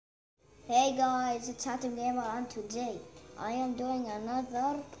Hey guys, it's Hatem Gamer, and today I am doing not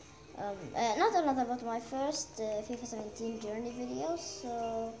another but my first FIFA 17 journey video.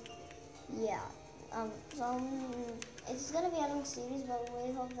 So yeah, it's gonna be a long series, but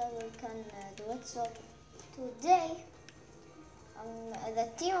we hope that we can do it. So today, the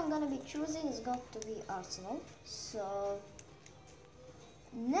team I'm gonna be choosing is going to be Arsenal. So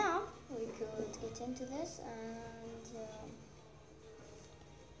now we could get into this and.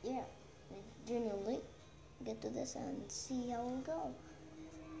 Yeah, genuinely get to this and see how we'll go.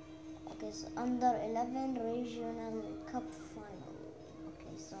 Okay, so under 11 regional cup final.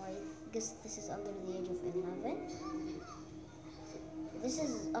 Okay, so I guess this is under the age of 11. This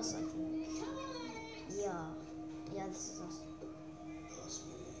is us, I think. Yeah, this is us.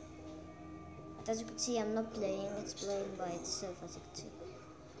 But as you can see, I'm not playing, it's playing by itself, as you can see.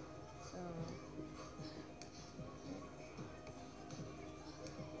 So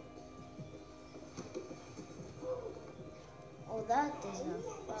oh, that is a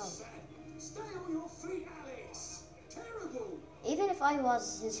foul. Stay on your feet, Alex. Terrible. Even if I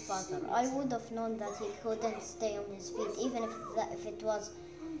was his father, I would have known that he couldn't stay on his feet. Even if it was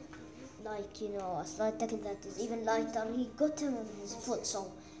like, you know, a slight tackle that is even lighter, he got him on his foot.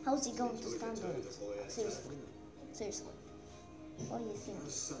 So how's he going to stand on it? Seriously. What do you think?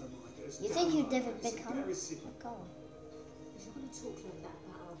 You think you're David Beckham? Oh, come on. If you're going to talk like that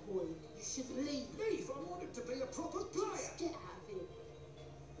about our boy, you should leave. Leave? I want him to be a proper player. Get out of here.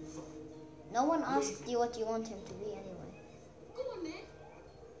 No one asked you what you want him to be anyway. Go on then.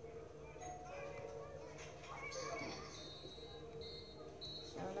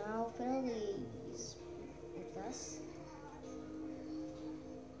 So now penalties with us.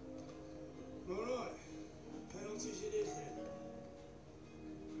 Alright. Penalties it is then.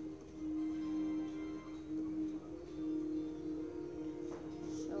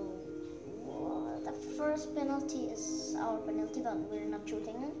 The first penalty is our penalty, but we're not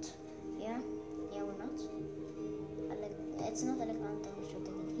shooting it. Yeah, we're not. It's not Alejandro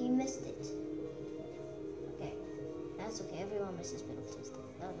shooting it. He missed it. Okay, that's okay. Everyone misses penalties.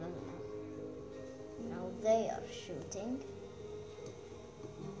 No. Now they are shooting.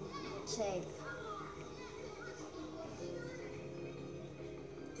 Save.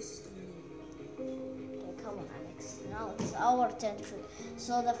 Okay, come on, Alex. Now it's our turn to shoot.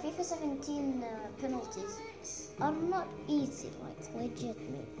 So the FIFA 17 penalties are not easy, like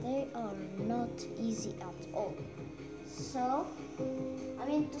legitimately. They are not easy at all. So, I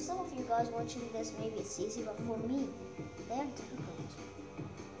mean, to some of you guys watching this, maybe it's easy, but for me, they are difficult.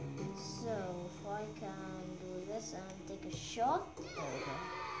 So, if I can do this and take a shot, there we go.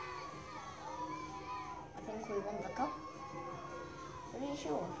 I think we won the cup. Pretty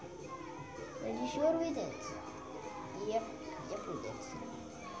sure. Pretty sure we did. Yep, we did.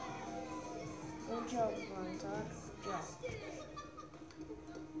 Good job, Hunter. Good job.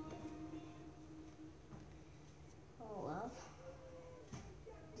 Oh well.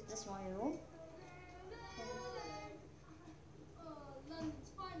 Is this my room? London's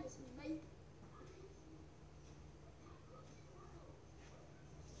finest, mate.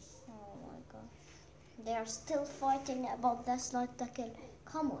 Oh my gosh. They are still fighting about that slight tackle.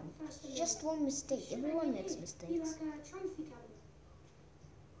 Come on. Just one mistake. Everyone makes mistakes. You like a trophy cabinet?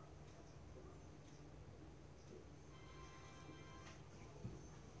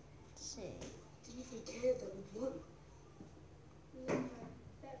 See. Did you even care that we won? No,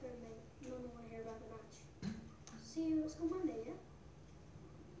 better go, mate. No one want to hear about the match. See you at school Monday, yeah?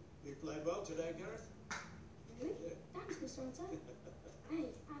 You played well today, Gareth. Really? Yeah. Thanks, Mr. Hunter. Hey,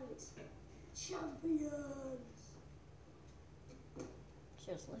 Alex. Champions!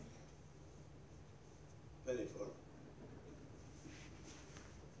 Seriously. Penny for him.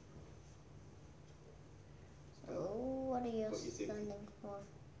 So, what are you What you think? standing for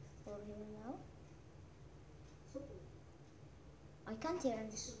here now? Football. I can't hear him.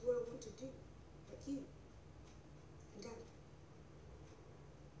 This is what I want to do. Like you. And Dad.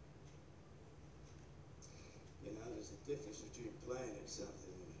 You know, there's a difference between playing at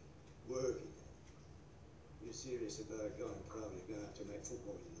something and working at it. You're serious about going pro, you're going to have to make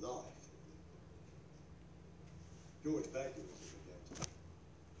football your life. George Baker was a good coach.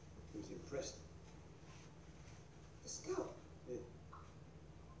 He was impressed. The scout. Yeah.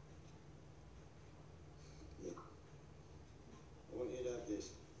 Yeah. I want you to have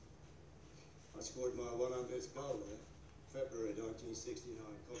this. I scored my 100th goal there. February 1969,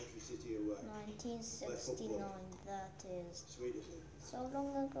 Coventry City away. 1969, that is Sweet as it. so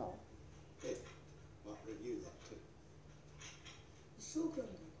long ago. Yeah. Might review that too. The shotgun,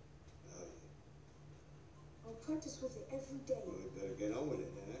 Dad. Oh, yeah. I'll practice with it every day. Well, we better get on with it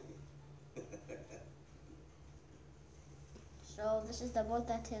then, ain't you? this is the goal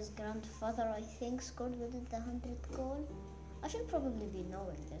that his grandfather, I think, scored within the 100th goal. I should probably be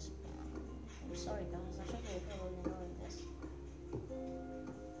knowing this. I'm sorry, guys. I should be probably knowing this.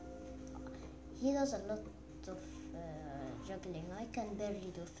 He does a lot of juggling. I can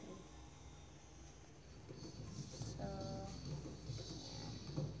barely do 3. So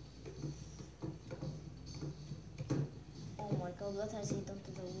oh my god, what has he done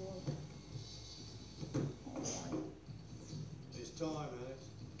to the wall? Oh my. It's time, Alex.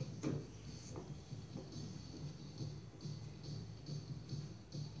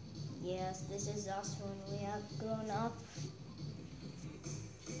 Yes, this is us when we have grown up.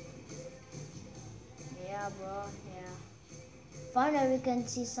 Yeah, bro, yeah. Finally, we can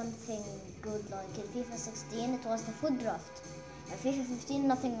see something good. Like in FIFA 16, it was the foot draft. In FIFA 15,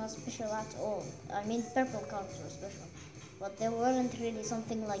 nothing was special at all. I mean, purple cards were special. But there weren't really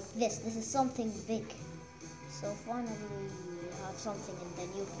something like this. This is something big. So finally, we have something in the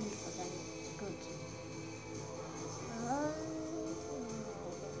new FIFA that is good.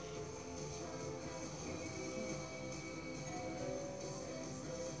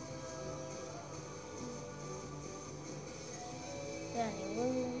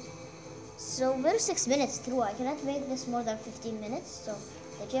 Anyway, so we're 6 minutes through. I cannot make this more than 15 minutes, so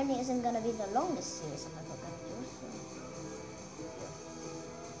the journey isn't gonna be the longest series I'm ever gonna do. So.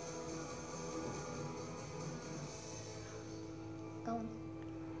 Go on.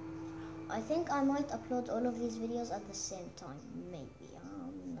 I think I might upload all of these videos at the same time. Maybe.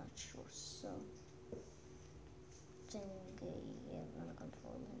 I'm not sure. So, I'm gonna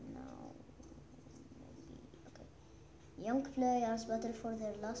control him now. Young players battle for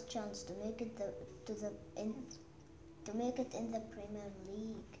their last chance to make it in the Premier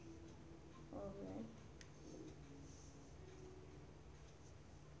League. Okay.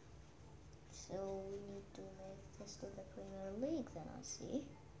 So we need to make this to the Premier League then, I see.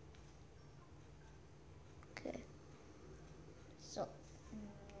 Okay. So,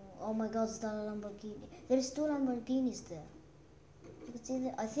 oh my god, it's the Lamborghini. There's 2 Lamborghinis there. You can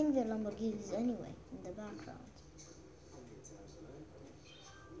see I think they're Lamborghinis anyway in the background.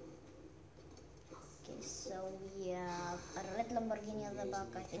 So we have a red Lamborghini at the back,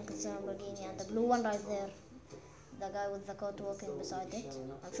 I think it's a Lamborghini, and the blue one right there. The guy with the coat walking beside it.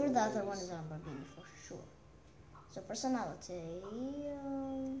 I'm sure the other one is a Lamborghini for sure. So personality,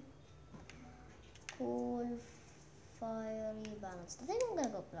 cool, fiery, balanced. I think I'm gonna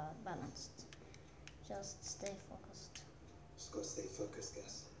go balanced. Just stay focused. Just gotta stay focused,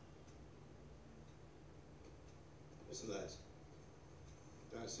 guys. Listen, lads.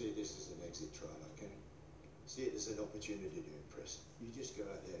 Don't see this as an exit trial, okay? See it as an opportunity to impress. You just go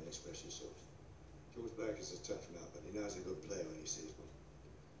out there and express yourself. George Baker's a tough nut, but he knows a good player when he sees one.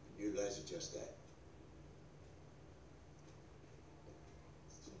 You lads are just that.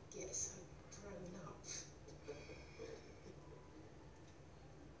 You get so grown up.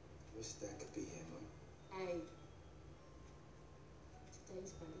 Wish that could be him, huh? Hey,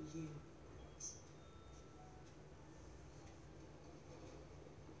 today's about you.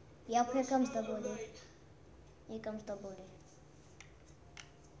 Yep, here comes the bully. Here comes the bully.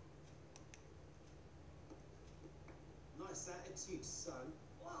 Nice attitude, son.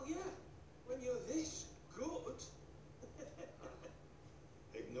 Well, yeah, when you're this good.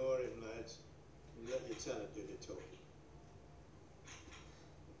 Ignore him, lads. And let your talent do the talking.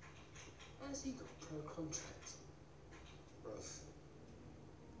 Has he got pro contract? Rough.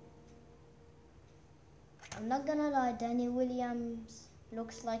 I'm not gonna lie, Danny Williams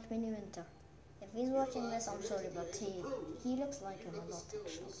looks like Mini Winter. If he's watching this, I'm sorry, but he looks like him a lot,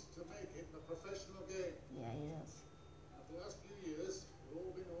 actually. To make it a professional game. Yeah, he does. Now, the last few years, you've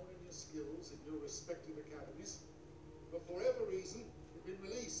all been honing your skills in your respective academies, but for whatever reason, you've been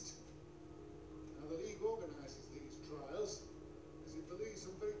released. Now, the league organises these trials as it believes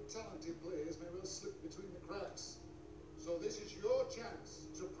some very talented players may well slip between the cracks. So this is your chance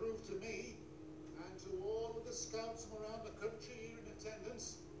to prove to me and to all of the scouts from around the country here in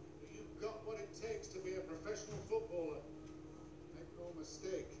attendance that you've got what it takes to be a professional footballer. Make no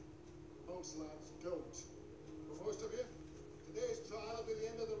mistake, most lads don't. For most of you, today's trial will be the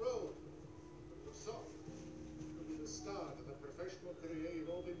end of the road. But for some, it will be the start of the professional career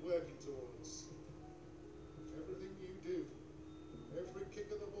you've all been working towards. Everything you do, every kick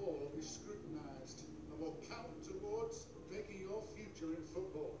of the ball will be scrutinised and will count towards making your future in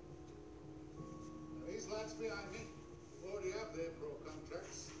football. Now, these lads behind me already have their pro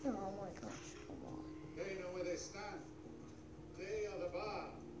contracts. Oh my gosh, come on. They know where they stand. They are the bar.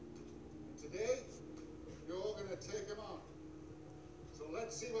 And today, you're going to take them on. So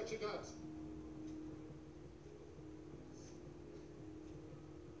let's see what you got.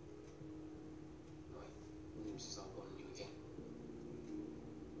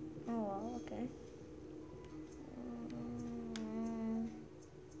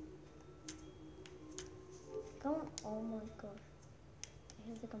 my god.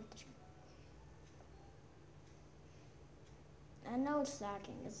 Here's the competition. And now it's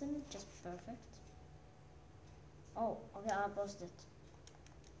lagging, isn't it just perfect? Oh, okay, I paused it.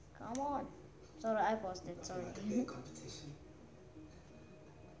 Come on. Sorry, I paused it, sorry. Like a big competition.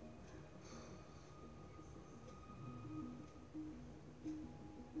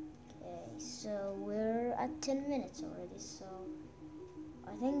 Okay, so we're at 10 minutes already, so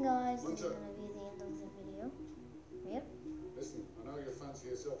I think guys this is gonna be the end of the video. Here? Listen, I know you fancy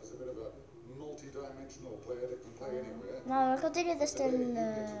yourself as a bit of a multi-dimensional player that can play anywhere. No, we'll continue this till Today, you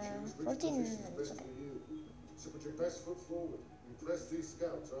get to choose which 14 position's minutes. best for you. So put your best foot forward. Impress these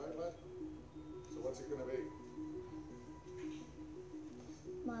scouts, alright, lad? So what's it gonna be?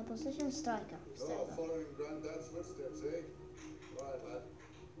 My position striker. Oh, following Granddad's footsteps, eh? Alright, lad.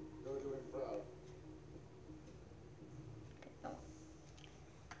 Go do him proud. Okay, come on.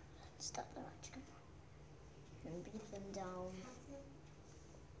 Let's start the match, come on. And beat them down.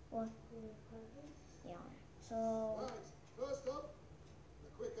 What? Yeah. So Right, first up, the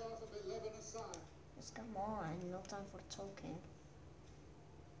quick art of 11 aside. just come on, no time for talking.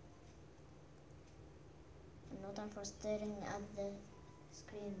 And no time for staring at the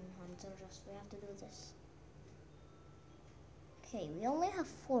screen, Hunter. Just we have to do this. Okay, we only have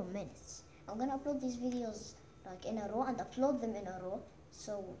 4 minutes. I'm gonna upload these videos like in a row and upload them in a row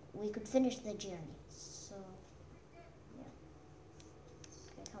so we could finish the journey. So yeah.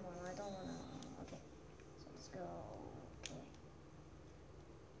 Okay, come on, I don't wanna. Okay, so let's go. Okay.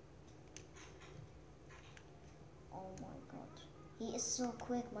 Oh my god, he is so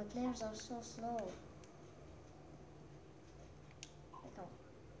quick. My players are so slow. Okay, come on.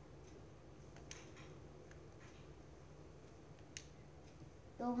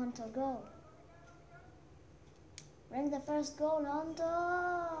 Go Hunter, go! Ring the first goal,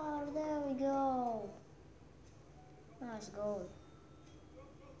 Hunter! There we go! Nice goal.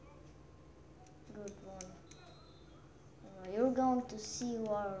 Good one. You're going to see who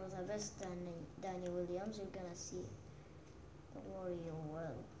are the best Danny Williams. You're gonna see. Don't worry, you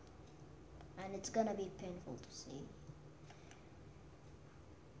will. And it's gonna be painful to see.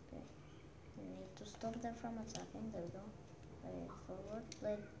 Okay. We need to stop them from attacking. There we go. Play forward.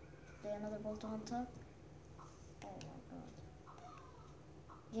 Play another ball to Hunter. Oh my god.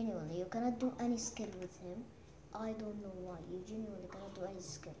 Genuinely, you cannot do any skill with him. I don't know why. You genuinely cannot do any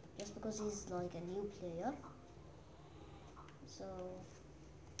skill. Just because he's like a new player. So,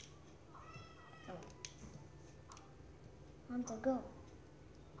 come on. Hunter, go.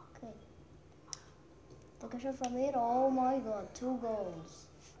 Okay. Take a shot from here. Oh my god, 2 goals.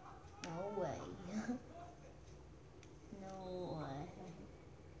 No way. No way.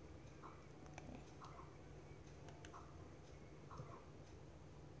 Okay.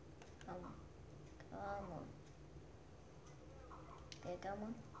 Come on. Come on. Okay, come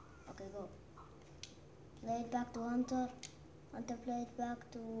on. Okay, go. Play it back to Hunter. Hunter play it back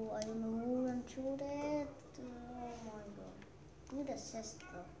to I don't know who and shoot it. Oh my god. Good assist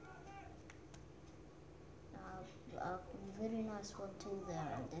though. A very nice one too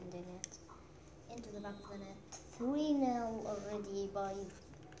there and ending it into the back of the net. 3-0 already by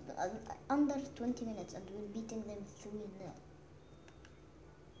under 20 minutes and we're beating them 3-0.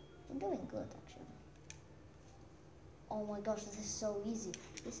 We're doing good actually. Oh my gosh, this is so easy.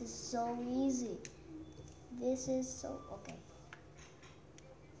 This is so easy. This is so... okay.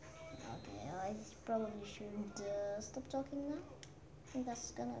 Okay, I probably should stop talking now. I think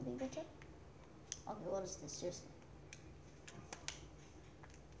that's gonna be better. Okay, what is this? Seriously.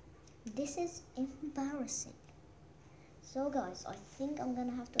 This is embarrassing. So guys, I think I'm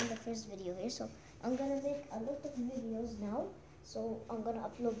gonna have to end the first video here. So I'm gonna make a lot of videos now. So I'm gonna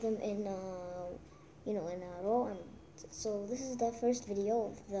upload them in in a row. And so this is the first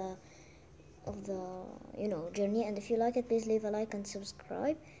video of the journey. And if you like it, please leave a like and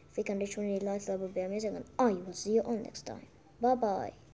subscribe. If we can reach 20 likes, that would be amazing. And I will see you on next time. Bye bye.